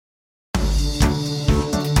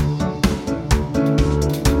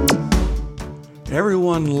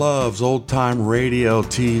Everyone loves old-time radio,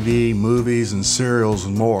 TV, movies, and serials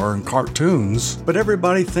and more, and cartoons, but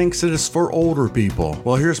everybody thinks it is for older people.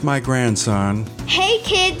 Well, here's my grandson. Hey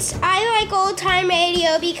kids, I like old-time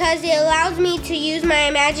radio because it allows me to use my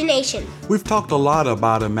imagination. We've talked a lot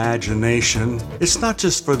about imagination. It's not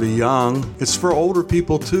just for the young, it's for older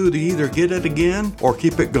people too to either get it again or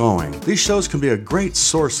keep it going. These shows can be a great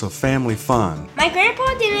source of family fun. My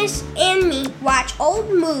grandpa Dennis and me watch old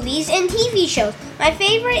movies and TV shows. My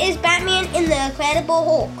favorite is Batman and the Incredible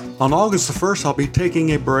Hulk. On August the 1st, I'll be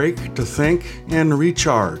taking a break to think and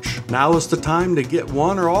recharge. Now is the time to get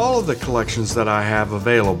one or all of the collections that I have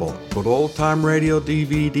available. Go to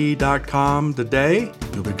oldtimeradiodvd.com today.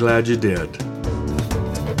 You'll be glad you did.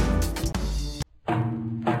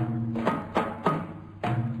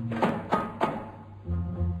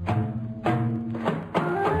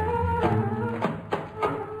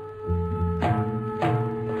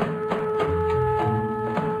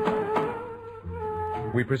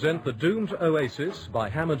 We present The Doomed Oasis by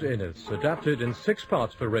Hammond Innes, adapted in 6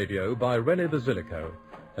 parts for radio by René Basilico,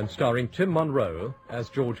 and starring Tim Monroe as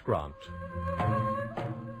George Grant.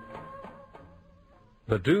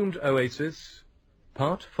 The Doomed Oasis,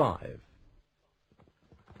 Part 5.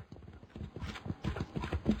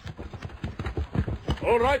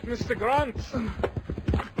 All right, Mr. Grant.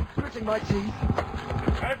 Gritting my teeth.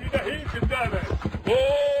 Have you the heat, David?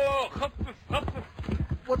 Oh, خفف.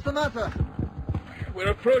 What's the matter? We're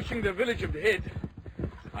approaching the village of the Head.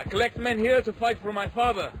 I collect men here to fight for my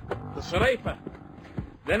father, the Saraifa.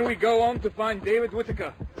 Then we go on to find David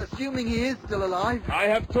Whittaker. Assuming he is still alive. I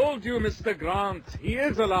have told you, Mr. Grant, he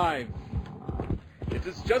is alive. It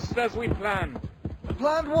is just as we planned.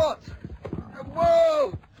 Planned what?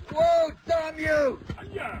 Whoa! Whoa, damn you!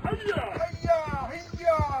 Hiya!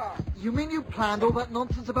 You mean you planned all that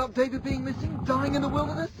nonsense about David being missing, dying in the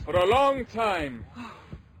wilderness? For a long time.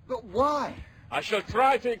 But why? I shall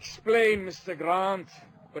try to explain, Mr. Grant,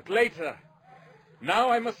 but later. Now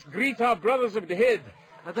I must greet our brothers of the Head.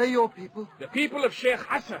 Are they your people? The people of Sheikh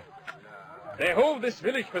Hassan. They hold this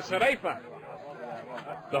village for Saraifa.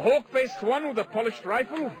 The hawk-faced one with the polished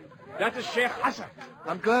rifle, that is Sheikh Hassan.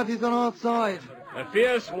 I'm glad he's on our side. A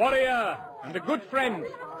fierce warrior and a good friend.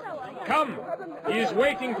 Come, he is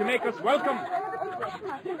waiting to make us welcome.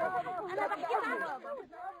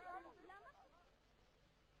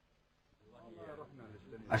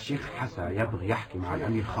 الشيخ حسن يبغي يحكي مع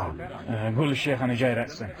الأمير خالد. قول للشيخ أنا جاي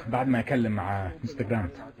رأسا بعد ما أكلم مع مستر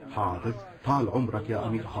جرانت. حاضر. طال عمرك يا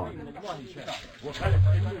أمير خالد.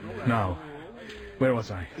 Now, where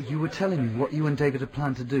was I? You were telling me what you and David had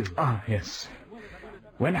planned to do. Ah, yes.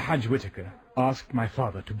 When Hajj Whittaker asked my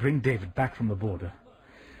father to bring David back from the border,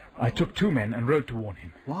 I took 2 men and rode to warn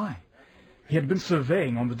him. Why? He had been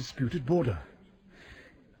surveying on the disputed border.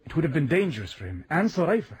 It would have been dangerous for him and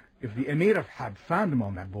Saraifa if the Emir of Hab found him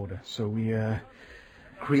on that border, so we,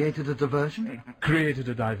 Created a diversion? Created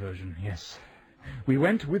a diversion, yes. We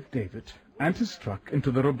went with David and his truck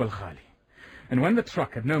into the Rubb al-Khali, and when the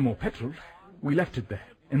truck had no more petrol, we left it there,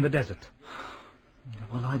 in the desert.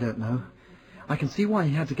 Well, I don't know. I can see why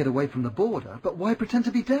he had to get away from the border, but why pretend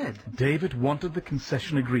to be dead? David wanted the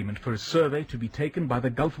concession agreement for his survey to be taken by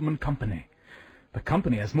the Gulfman Company. The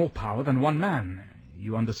company has more power than one man.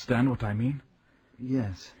 You understand what I mean?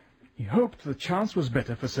 Yes. He hoped the chance was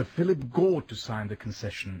better for Sir Philip Gord to sign the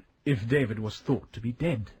concession if David was thought to be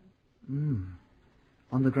dead. On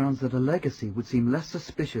the grounds that a legacy would seem less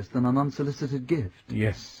suspicious than an unsolicited gift.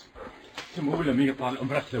 Yes. سمو الأمير طال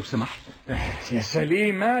عمرك لو سمحت. يا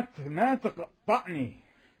سليم ما تقطعني.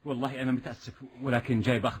 والله أنا متأسف ولكن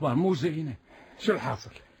جايب أخبار مو زينة. شو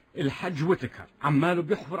الحاصل؟ الحج ويتكر عماله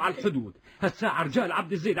بيحفر على الحدود. هالساعة رجال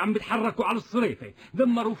عبد الزيد عم بيتحركوا على الصريفة.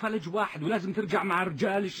 دمروا فلج واحد ولازم ترجع مع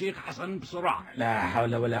رجال الشيخ حسن بسرعة. لا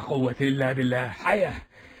حول ولا قوة إلا بالله. حيا.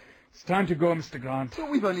 It's time to go, Mr. Grant. But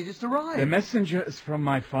we've only just arrived. The messenger is from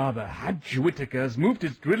my father. Hajj Whittaker has moved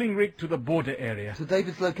his drilling rig to the border area. To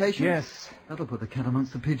David's location? Yes. That'll put the cat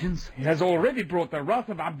amongst the pigeons. He has already brought the wrath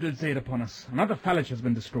of Abdul Zayd upon us. Another Falaj has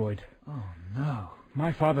been destroyed. Oh, no.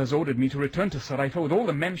 My father has ordered me to return to Saraifa with all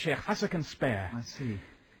the men Sheikh Hassan can spare. I see.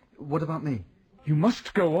 What about me? You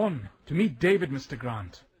must go on to meet David, Mr.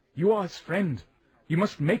 Grant. You are his friend. You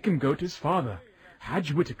must make him go to his father.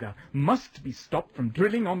 Hajj Whittaker must be stopped from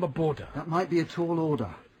drilling on the border. That might be a tall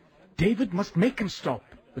order. David must make him stop.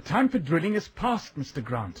 The time for drilling is past, Mr.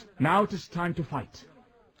 Grant. Now it is time to fight.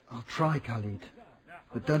 I'll try, Khalid.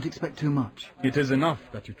 But don't expect too much. It is enough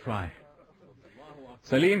that you try.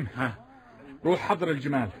 Salim, روح حضر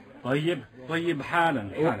الجمال. طيب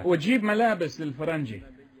حالا. وجيب ملابس للفرنجي.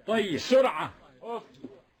 طيب. بسرعة.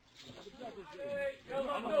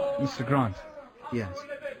 Mr. Grant, Yes.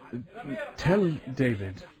 Tell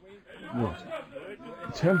David. What?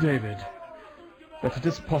 Tell David that it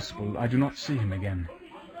is possible I do not see him again.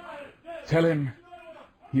 Tell him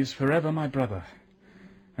he is forever my brother,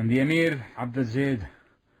 and the Emir Abdazid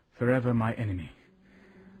forever my enemy.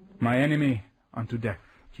 My enemy unto death.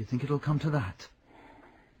 Do you think it'll come to that?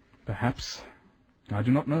 Perhaps. I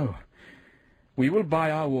do not know. We will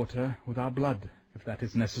buy our water with our blood, if that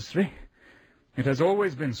is necessary. It has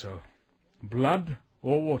always been so. Blood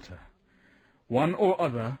or water. One or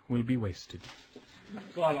other will be wasted.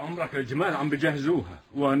 طال عمرك الجمال عم بجهزوها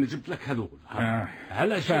وانا جبت لك هذول.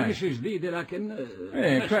 هلا شيء جديد لكن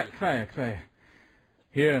كفاية.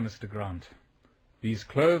 Here, Mr. Grant. These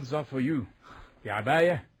clothes are for you. The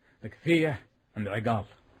abaya, the kafiyah, and the igal.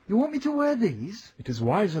 You want me to wear these? It is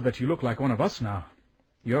wiser that you look like one of us now.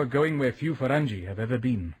 You're going where few Farangi have ever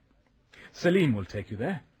been. Salim will take you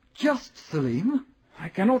there. Just Salim? I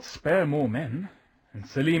cannot spare more men, and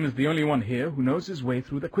Salim is the only one here who knows his way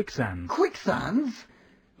through the quicksands. Quicksands?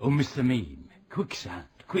 Samim,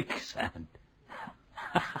 quicksand.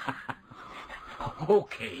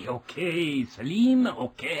 Okay, Salim,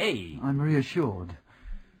 okay. I'm reassured.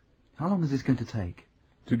 How long is this going to take?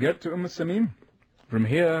 To get to Samim? From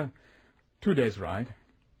here, 2 days' ride.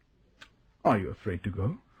 Are you afraid to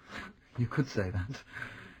go? You could say that,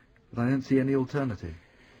 but I don't see any alternative.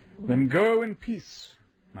 Then go in peace,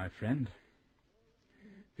 my friend.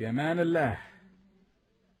 Bi aman Allah.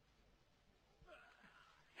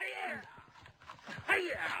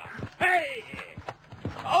 Hey!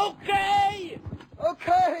 Okay!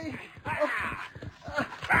 Okay!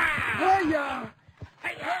 Hiya!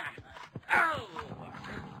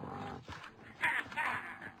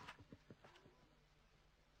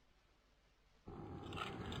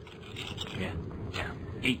 Yeah.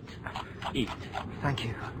 Eat. Thank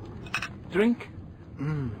you. Drink?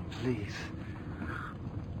 Please.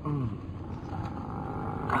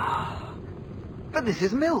 But this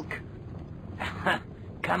is milk.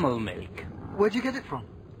 Camel milk. Where'd you get it from?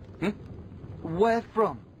 Where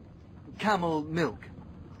from? Camel milk.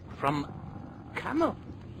 From camel?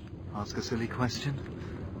 Ask a silly question.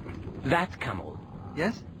 That camel.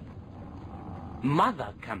 Yes?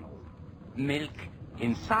 Mother camel. Milk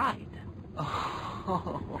inside.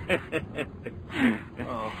 Oh.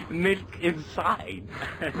 Milk inside.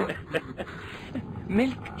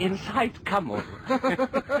 Milk inside camel.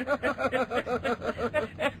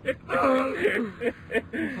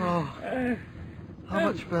 How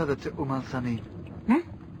much further to Al-Samim?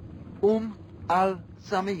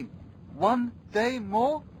 Al-Samim. 1 day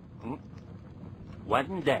more?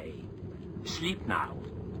 1 day. Sleep now.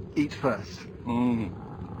 Eat first.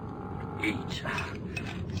 Eat.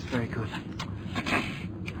 It's very good.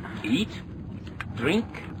 Eat, drink,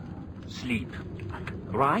 sleep.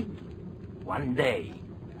 Right? 1 day.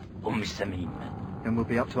 Samim. And we'll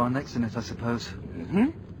be up to our necks in it, I suppose.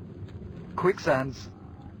 Quicksands.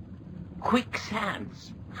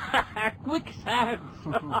 Quicksands. Quicksands.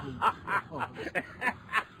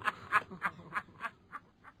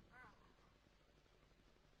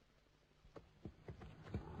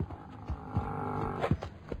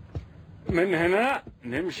 من هنا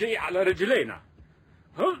نمشي على رجلينا.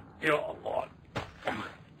 يا الله.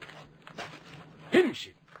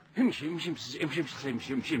 امشي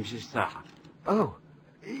الساعة. Oh,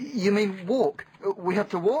 you mean walk? We have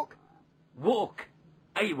to walk? Walk.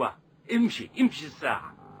 أيوة. امشي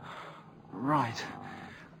الساعة. Right.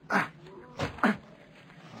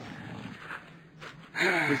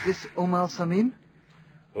 Is this Al-Samim?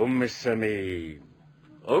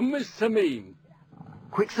 Samim.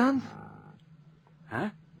 Quicksand? Huh?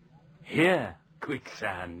 Here,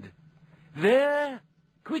 quicksand. There,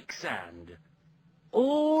 quicksand.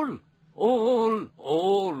 All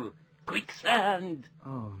quicksand.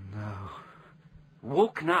 Oh, no.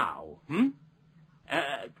 Walk now,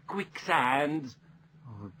 quicksand.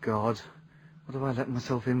 Oh, God. What have I let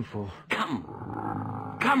myself in for? Come.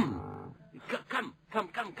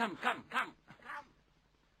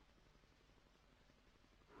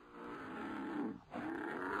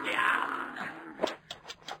 Yeah.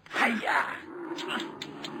 Hiya.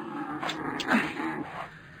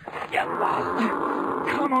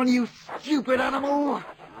 Come on, you stupid animal!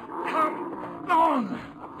 Come on!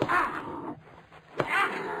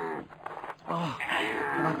 Oh,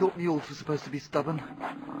 and I thought mules were supposed to be stubborn.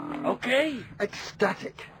 Okay.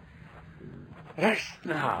 Ecstatic. Rest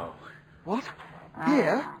now. What?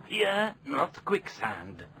 Here? Here, not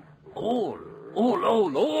quicksand. All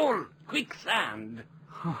quicksand.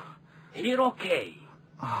 Here, okay.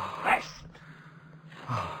 Rest.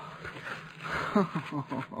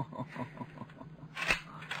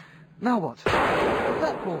 Now what? What's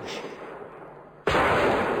that for?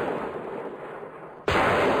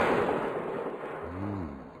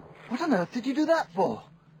 What on earth did you do that for?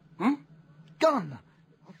 Gun!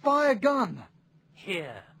 Fire gun!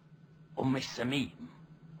 Here, Samim.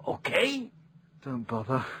 Okay? Don't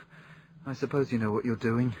bother. I suppose you know what you're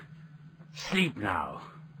doing. Sleep now.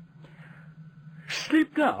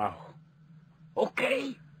 Sleep now.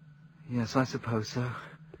 Okay? Yes, I suppose so.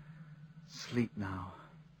 Sleep now.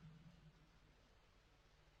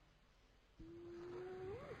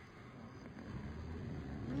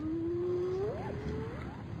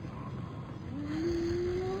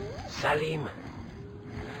 Salim.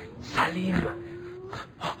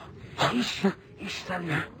 إيش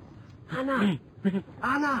سليم.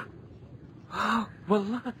 أنا.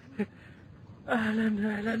 والله.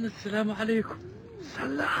 أهلا السلام عليكم.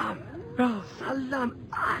 سلام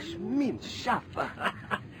مين شافه.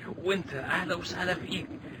 وانت أهلا وسهلا فيك.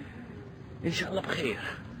 إن شاء الله بخير.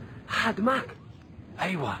 حد معك؟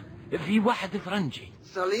 أيوة في واحد فرنجي.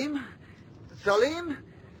 Salim?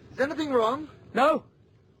 Is anything wrong? No.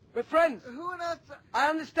 We're friends. Who on earth? I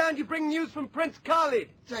understand you bring news from Prince Khalid.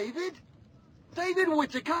 David? David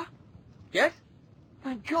Whittaker? Yes?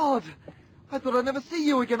 Thank God. I thought I'd never see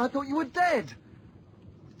you again. I thought you were dead.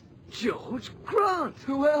 George Grant.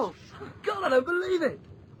 Who else? God, I don't believe it.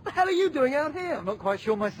 What the hell are you doing out here? I'm not quite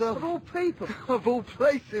sure myself. Of all people. Of all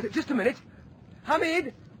places. Just a minute.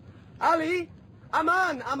 Hamid, Ali,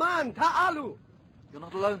 Aman, Ta'alu. You're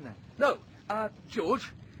not alone then? No,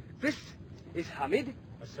 George, this is Hamid.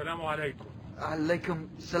 Assalamu alaikum. Alaikum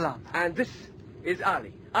salam. And this is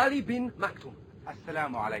Ali bin Maktoum.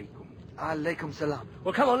 Assalamu alaikum. Alaikum salam.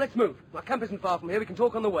 Well, come on, let's move. My camp isn't far from here. We can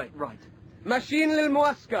talk on the way. Right. ماشيين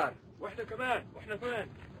للمعسكر.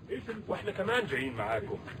 واحنا كمان جايين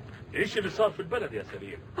معاكم. ايش اللي صار في البلد يا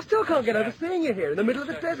سليم؟ I still can't get over seeing you here in the middle of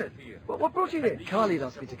the desert. What brought you here? Khalid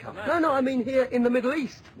asked me to come. No, I mean here in the Middle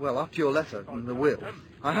East. Well, after your letter and the will,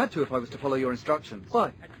 I had to if I was to follow your instructions.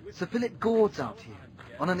 Why? Sir Philip Gord's out here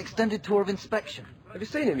on an extended tour of inspection. Have you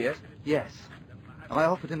seen him yet? Yes. I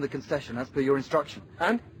offered him the concession as per your instruction.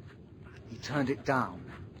 And? He turned it down.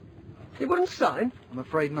 He wouldn't sign? I'm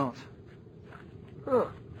afraid not.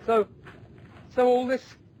 Oh, so all this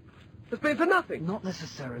has been for nothing? Not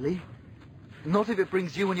necessarily. Not if it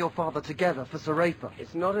brings you and your father together for Saraifa.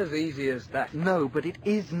 It's not as easy as that. No, but it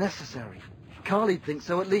is necessary. Khalid thinks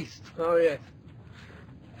so at least. Oh, yes.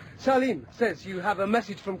 Salim says you have a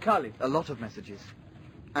message from Khalid. A lot of messages.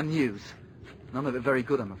 And news. None of it very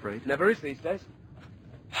good, I'm afraid. Never is these days.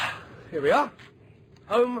 Here we are.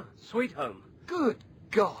 Home, sweet home. Good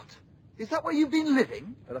God. Is that where you've been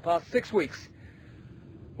living? For the past 6 weeks.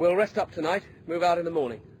 We'll rest up tonight, move out in the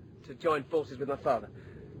morning to join forces with my father.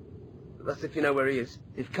 That's if you know where he is.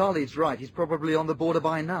 If Khalid's right, he's probably on the border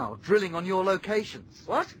by now, drilling on your locations.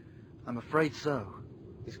 What? I'm afraid so.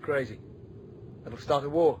 He's crazy. That'll start a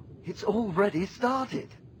war. It's already started.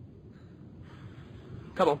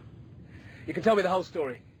 Come on. You can tell me the whole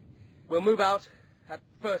story. We'll move out at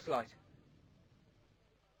first light.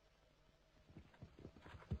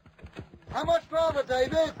 How much farther,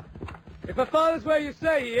 David? If my father's where you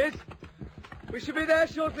say he is, we should be there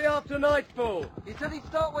shortly after nightfall. He said he'd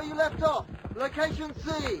start where you left off. Location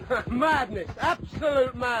C. Madness.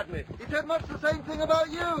 Absolute madness. He said much the same thing about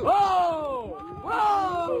you. Whoa!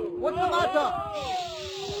 Whoa! What's the matter?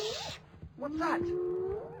 Shh. What's that?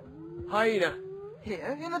 Hyena.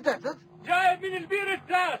 Here, in the desert? جاي من البير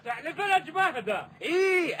التاسع لفلج مهدى.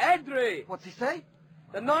 Edri. What's he say?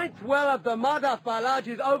 The ninth well of the Mada Falaj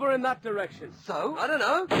is over in that direction. So? I don't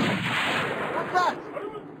know. What's that?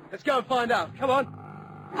 Let's go and find out. Come on.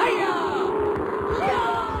 Hiya!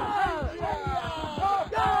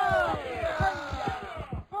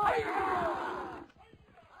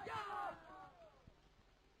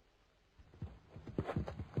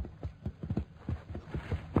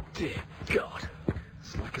 Dear God.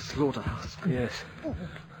 It's like a slaughterhouse. Yes.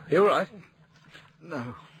 You all right?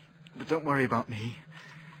 No, but don't worry about me.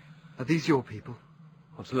 Are these your people?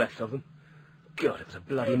 What's left of them? God, it was a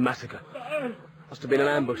bloody massacre. Must have been an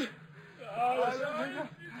ambush.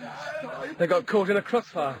 They got caught in a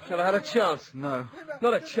crossfire. Never had a chance. No.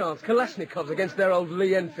 Not a chance. Kalashnikovs against their old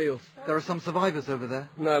Lee Enfields. There are some survivors over there.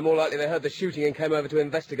 No, more likely they heard the shooting and came over to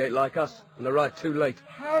investigate like us and arrived too late.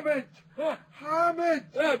 حامد حامد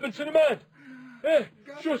بن سليمان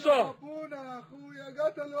شو صار؟ أبونا أخويا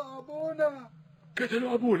قتلوا أبونا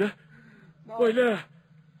قتلوا أبونا؟ ويلاه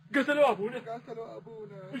قتلوا أبونا؟ قتلوا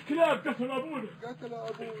أبونا الكلاب قتلوا أبونا قتلوا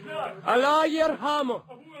أبونا Allah yerhamu!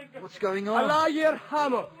 What's going on? Allah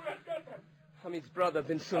yerhamu! Hamid's brother,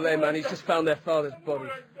 Bin Suleiman, he's just found their father's body.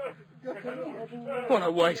 What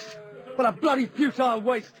a waste. What a bloody futile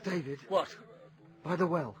waste. David. What? By the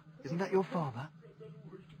well. Isn't that your father?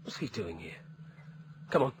 What's he doing here?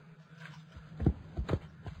 Come on.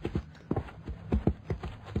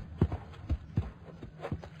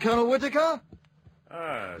 Colonel Whittaker?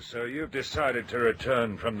 Ah, so you've decided to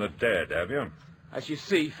return from the dead, have you? As you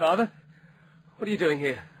see, Father. What are you doing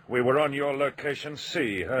here? We were on your location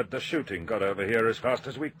C, heard the shooting, got over here as fast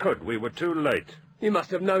as we could. We were too late. You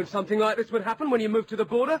must have known something like this would happen when you moved to the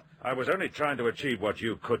border. I was only trying to achieve what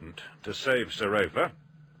you couldn't, to save Sarefa.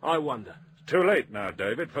 I wonder. Too late now,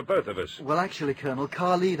 David, for both of us. Well, actually, Colonel,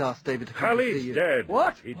 Khalid asked David to come to see Khalid's you. dead.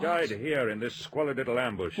 What? He died here in this squalid little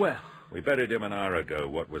ambush. Where? We buried him an hour ago,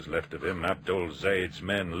 what was left of him. Abdul Zaid's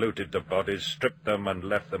men looted the bodies, stripped them, and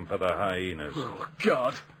left them for the hyenas. Oh,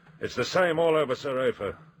 God. It's the same all over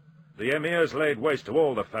Sarefa. The emirs laid waste to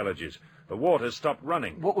all the phalanges. The waters stopped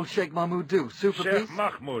running. What will Sheikh Mahmoud do? Sue for Sheikh peace?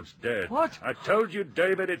 Mahmoud's dead. What? I told you,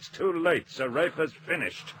 David, it's too late. Sarefa's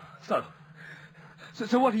finished.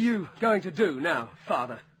 So what are you going to do now,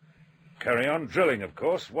 Father? Carry on drilling, of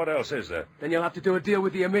course. What else is there? Then you'll have to do a deal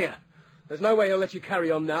with the Emir. There's no way he'll let you carry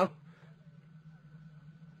on now.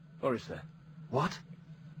 Or is there? What?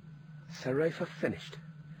 Sarefa finished.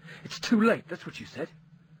 It's too late, that's what you said.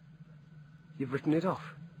 You've written it off.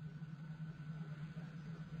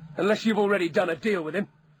 Unless you've already done a deal with him.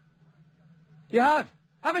 You have,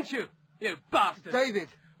 haven't you? You bastard. David!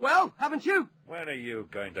 Well, haven't you? When are you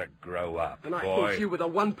going to grow up, And I boy? thought you were the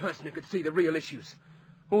one person who could see the real issues.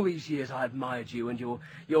 All these years I admired you and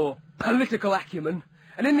your political acumen.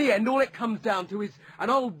 And in the end, all it comes down to is an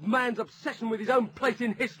old man's obsession with his own place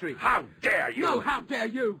in history. How dare you? No, how dare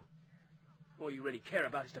you? All you really care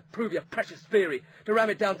about is to prove your precious theory, to ram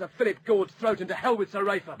it down to Philip Gord's throat and to hell with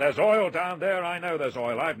Sarefa. There's oil down there. I know there's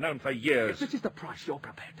oil. I've known for If years. this is the price you're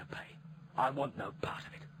prepared to pay, I want no part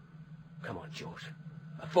of it. Come on, George,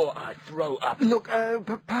 before I throw up. Look,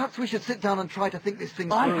 perhaps we should sit down and try to think this thing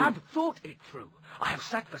through. I have thought it through. I have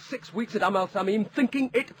sat for 6 weeks at Amal Samim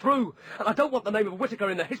thinking it through. And I don't want the name of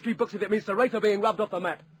Whittaker in the history books if it means Sarefa being rubbed off the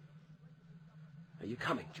map. Are you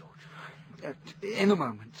coming, George? In a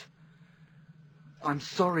moment. I'm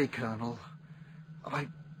sorry, Colonel.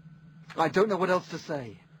 I don't know what else to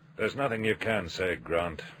say. There's nothing you can say,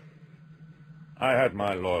 Grant. I had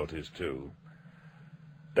my loyalties, too.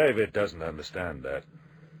 David doesn't understand that.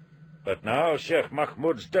 But now Sheikh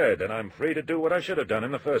Mahmoud's dead, and I'm free to do what I should have done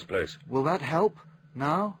in the first place. Will that help?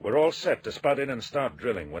 Now? We're all set to spud in and start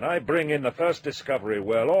drilling. When I bring in the first discovery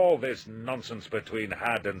well, all this nonsense between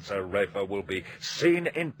Had and Sarefa will be seen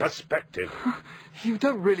in perspective. You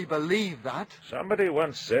don't really believe that? Somebody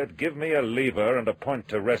once said, give me a lever and a point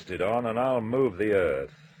to rest it on, and I'll move the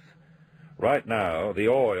earth. Right now, the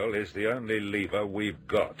oil is the only lever we've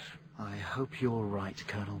got. I hope you're right,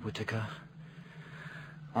 Colonel Whittaker.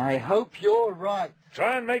 I hope you're right.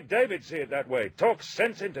 Try and make David see it that way. Talk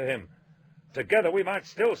sense into him. Together we might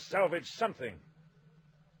still salvage something.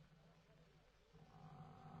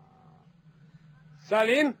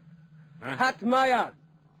 Salim, هات مايا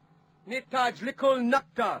نحتاج لكل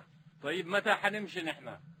نقطة. طيب متى حنمشي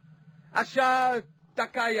نحن؟ 10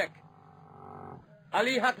 دقائق.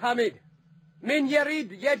 علي هات حميد. من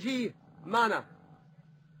يريد يجي معنا.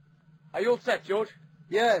 Are you all set, George?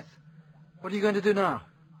 Yes. What are you going to do now?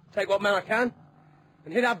 Take what man I can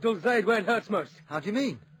and hit Abdul Zaid where it hurts most. How do you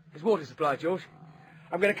mean? His water supply, George.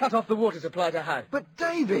 I'm going to cut off the water supply to Had. But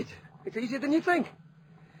David! It's easier than you think.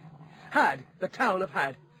 Had, the town of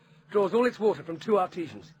Had, draws all its water from 2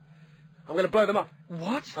 artesians. I'm going to blow them up.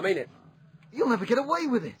 What? I mean it. You'll never get away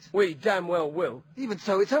with it. We damn well will. Even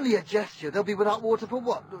so, it's only a gesture. They'll be without water for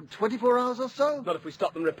what, 24 hours or so? Not if we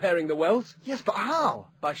stop them repairing the wells. Yes, but how?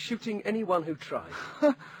 By shooting anyone who tries.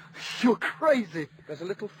 You're crazy. There's a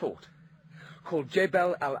little fort called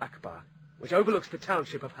Jebel al-Akbar, which overlooks the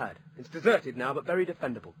township of Had. It's deserted now, but very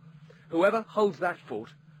defendable. Whoever holds that fort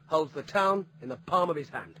holds the town in the palm of his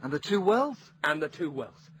hand. And the 2 wells? And the 2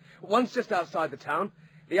 wells. One's just outside the town,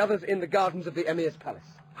 the other's in the gardens of the Emir's palace.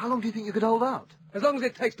 How long do you think you could hold out? As long as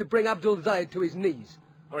it takes to bring Abdul Zaid to his knees,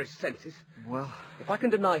 or his senses. Well, If I can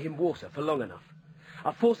deny him water for long enough,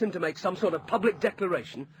 I'll force him to make some sort of public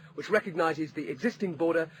declaration which recognises the existing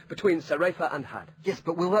border between Sarefa and Had. yes,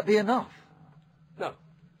 but will that be enough? No.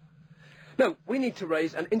 No, we need to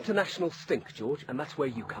raise an international stink, George, and that's where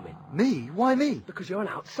you come in. Me? Why me? Because you're an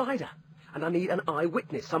outsider, and I need an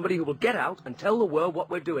eyewitness, somebody who will get out and tell the world what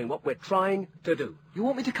we're doing, what we're trying to do. You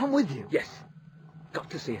want me to come with you? Yes. Got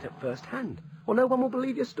to see it at first hand, or no one will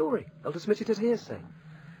believe your story. They'll dismiss it as hearsay.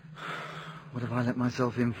 What have I let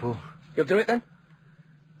myself in for? You'll do it then?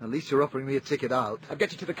 At least you're offering me a ticket out. I'll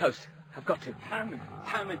get you to the coast. I've got to.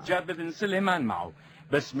 حامد جاب بن سليمان معه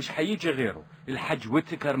بس مش حيجي غيره الحج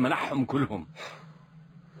وتكر منحهم كلهم.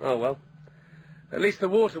 Oh, well. At least the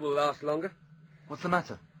water will last longer. What's the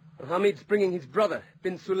matter? Hamid's bringing his brother,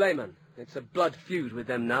 Bin Suleiman. It's a blood feud with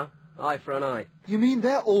them now. Eye for an eye. You mean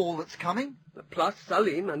they're all that's coming? Plus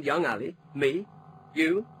Salim and young Ali, me,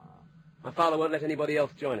 you. My father won't let anybody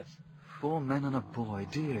else join us. 4 men and a boy,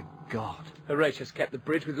 dear God. Horatius kept the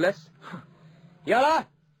bridge with less. Yalla!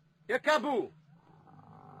 Yakabu!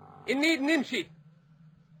 In need Nimshi.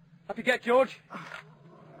 Up you get, George.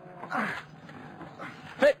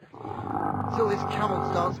 Fit. Till this camel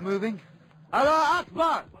starts moving. Allah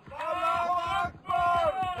Akbar! Allah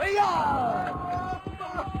Akbar! Hiya!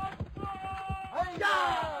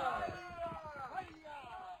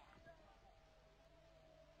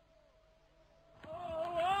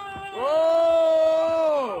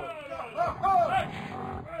 Oh!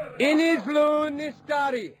 Inizlu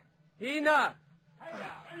Nistari. Hina.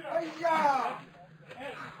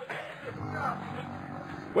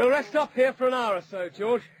 We'll rest up here for an hour or so,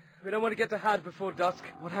 George. We don't want to get to Had before dusk.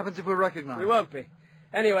 What happens if we're recognized? We won't be.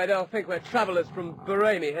 Anyway, they'll think we're travellers from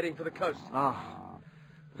Baremi heading for the coast. Ah.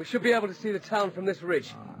 We should be able to see the town from this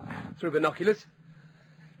ridge. Through binoculars.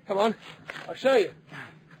 Come on. I'll show you.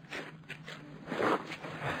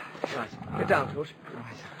 Right. Get down, George.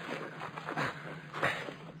 Right.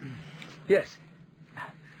 Yes.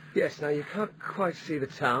 Yes, now you can't quite see the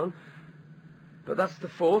town. But that's the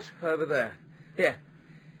fort over there. Here.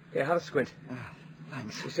 Here, have a squint.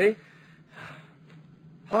 Thanks. You see?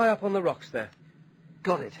 High up on the rocks there.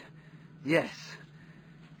 Got it. Yes.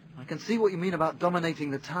 I can see what you mean about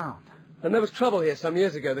dominating the town. And there was trouble here some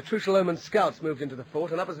years ago. The Truchel-Oman scouts moved into the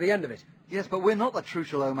fort, and that was the end of it. Yes, but we're not the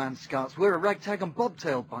Truchel-Oman scouts. We're a ragtag and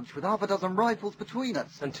bobtail bunch with half a dozen rifles between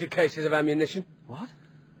us. And 2 cases of ammunition. What?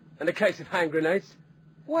 And a case of hand grenades.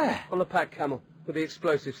 Where? On the pack camel, with the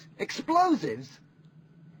explosives. Explosives?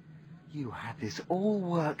 You had this all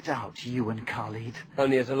worked out, you and Khalid.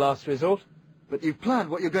 Only as a last resort. But you've planned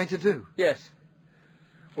what you're going to do. Yes.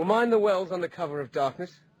 We'll mine the wells under cover of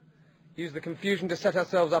darkness. Use the confusion to set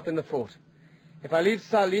ourselves up in the fort. If I leave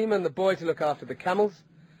Salim and the boy to look after the camels,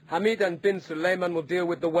 Hamid and Bin Suleiman will deal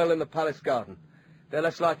with the well in the palace garden. They're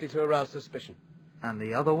less likely to arouse suspicion. And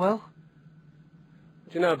the other well?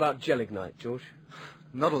 What do you know about Gelignite, George?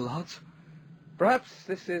 Not a lot. Perhaps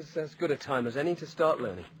this is as good a time as any to start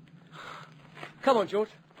learning. Come on, George.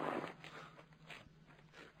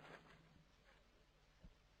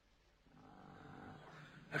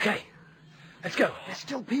 Okay, let's go. There's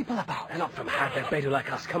still people about. They're not from Had, they're Bedu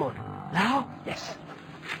like us. Come on. Now? Yes.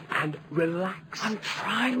 And relax. I'm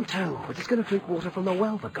trying to. We're just going to drink water from the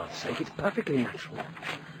well, for God's sake. It's perfectly natural.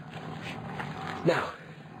 Now,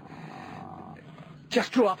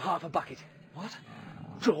 just draw up half a bucket. What?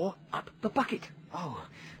 Draw up the bucket. Oh,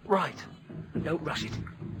 right. And don't rush it.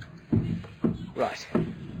 Right.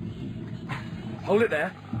 Hold it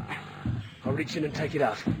there. I'll reach in and take it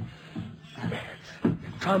out.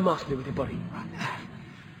 Try and master me with your body.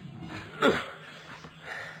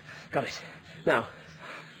 Got it. Now,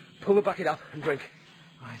 pull the bucket up and drink.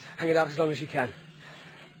 Right. Hang it out as long as you can.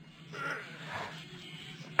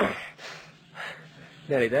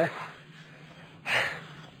 Nearly there.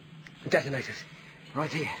 Detonators.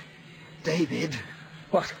 Right here. David.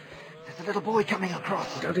 What? There's a little boy coming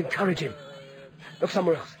across. Don't encourage him. Look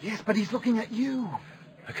somewhere else. Yes, but he's looking at you.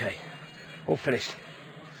 Okay. All finished.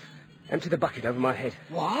 Empty the bucket over my head.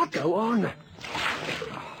 What? Go on.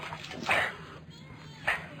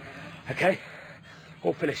 Okay.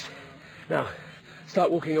 All finished. Now,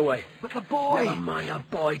 start walking away. But the boy... Never mind the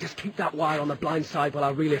boy. Just keep that wire on the blind side while I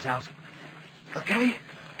reel it out. Okay.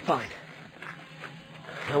 Fine.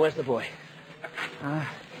 Now, where's the boy?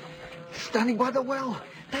 Standing by the well.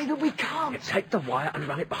 David, we can't. You take the wire and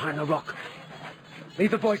run it behind the rock.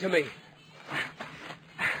 Leave the boy to me.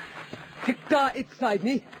 تقطع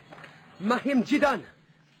تساعدني مهم جدا.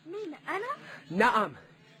 مين أنا؟ نعم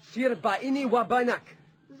سير بيني وبينك.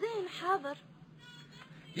 زين حاضر.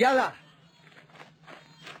 يلا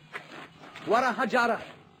ورا حجارة.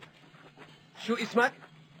 شو اسمك؟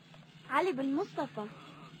 علي بن مصطفى.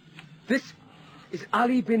 This is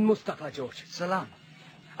Ali bin Mustafa, George. Salam.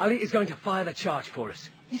 Ali is going to fire the charge for us.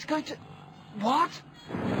 He's going to... What?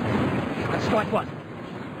 That's strike one.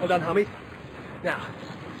 Well done, Hamid. Now,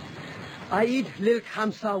 عيد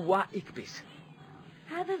للخمسة وإكبس.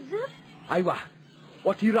 هذا الزر؟ أيوة.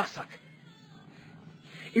 وطي راسك.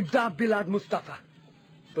 ابدأ بلاد مصطفى.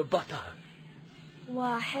 ببطأ.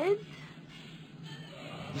 1.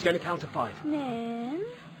 He's going to count to 5. 2.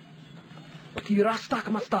 Kirastak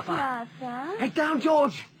Mustafa. 3 Hey, down,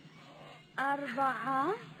 George. 4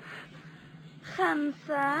 5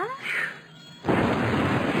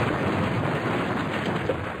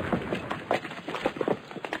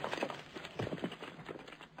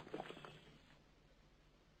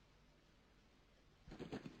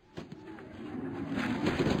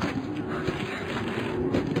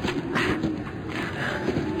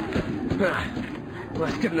 Well,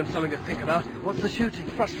 it's given them something to think about. What's the shooting?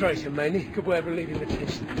 Frustration, mainly. Good way of relieving the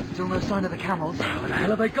tension. Still no sign of the camels. Where the hell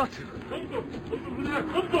have they got to?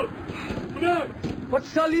 What's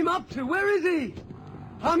Salim up to? Where is he?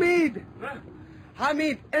 Hamid!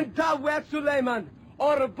 Hamid, enter where Suleiman?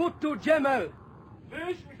 Or Buttu Jamal?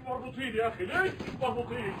 ليش مش مربوطين يا أخي؟ ليش مش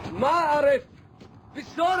مربوطين؟ ما أعرف.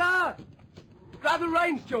 بسرعة! Grab the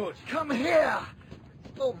reins, George. Come here!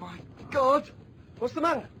 Oh, my God! What's the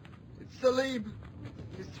matter? It's Salim.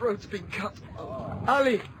 His throat's been cut.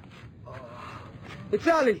 Ali. It's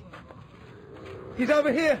Ali. He's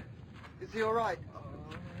over here. Is he all right?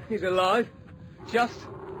 He's alive. Just.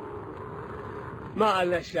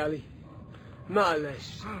 معلش Ali.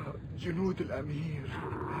 معلش. جنود الأمير.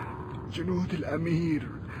 جنود الأمير.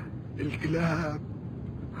 الكلاب.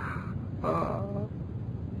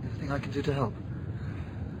 Anything I can do to help?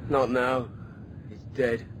 Not now. He's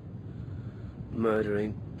dead.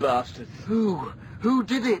 Murdering bastards. Who? Who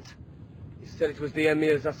did it? He said it was the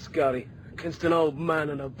Emir's Askari against an old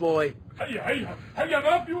man and a boy. هيا هيا هيا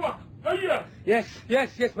ما في وقت هيا.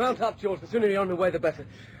 Yes, mount up, George. The sooner you're on the way, the better.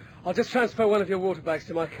 I'll just transfer one of your water bags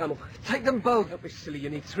to my camel. Take them both. Don't be silly,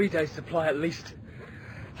 you need 3 days' supply at least.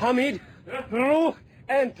 Hamid, روح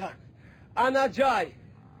أنت. أنا جاي.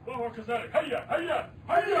 وهو كذلك هيا هيا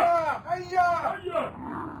هيا هيا هيا.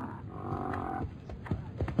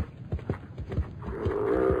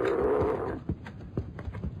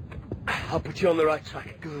 I'll put you on the right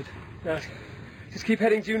track. Good. Now, just keep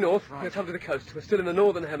heading due north. Right. You'll come to the coast. We're still in the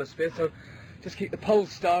northern hemisphere, so just keep the pole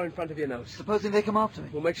star in front of your nose. Supposing they come after me?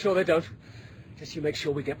 We'll make sure they don't. Just you make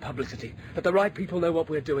sure we get publicity. That the right people know what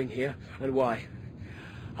we're doing here and why.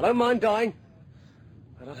 I don't mind dying,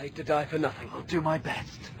 but I'd hate to die for nothing. I'll do my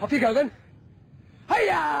best. Off you go, then.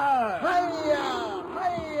 Hiya! Hiya!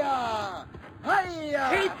 Hiya!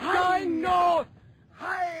 Hiya! Keep going north!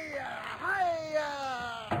 Hiya! Hiya!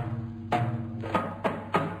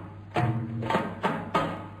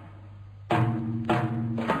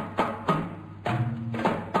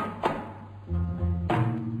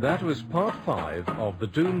 That was part 5 of The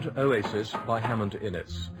Doomed Oasis by Hammond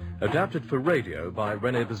Innes, adapted for radio by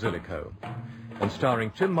Rene Basilico, and starring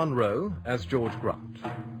Tim Munro as George Grant.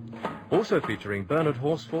 Also featuring Bernard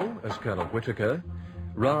Horsfall as Colonel Whitaker,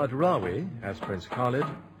 Raad Rawi as Prince Khalid,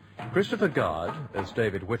 Christopher Gard as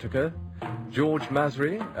David Whitaker, George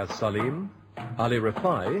Masri as Salim, Ali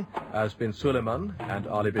Rafai as bin Suleiman and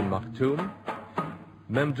Ali bin Maktoum,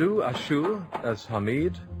 Memdu Ashur as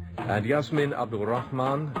Hamid, and Yasmin Abdul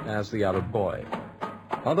Rahman as the Arab boy.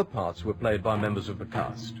 Other parts were played by members of the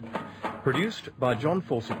cast. Produced by John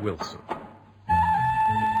Fawcett Wilson.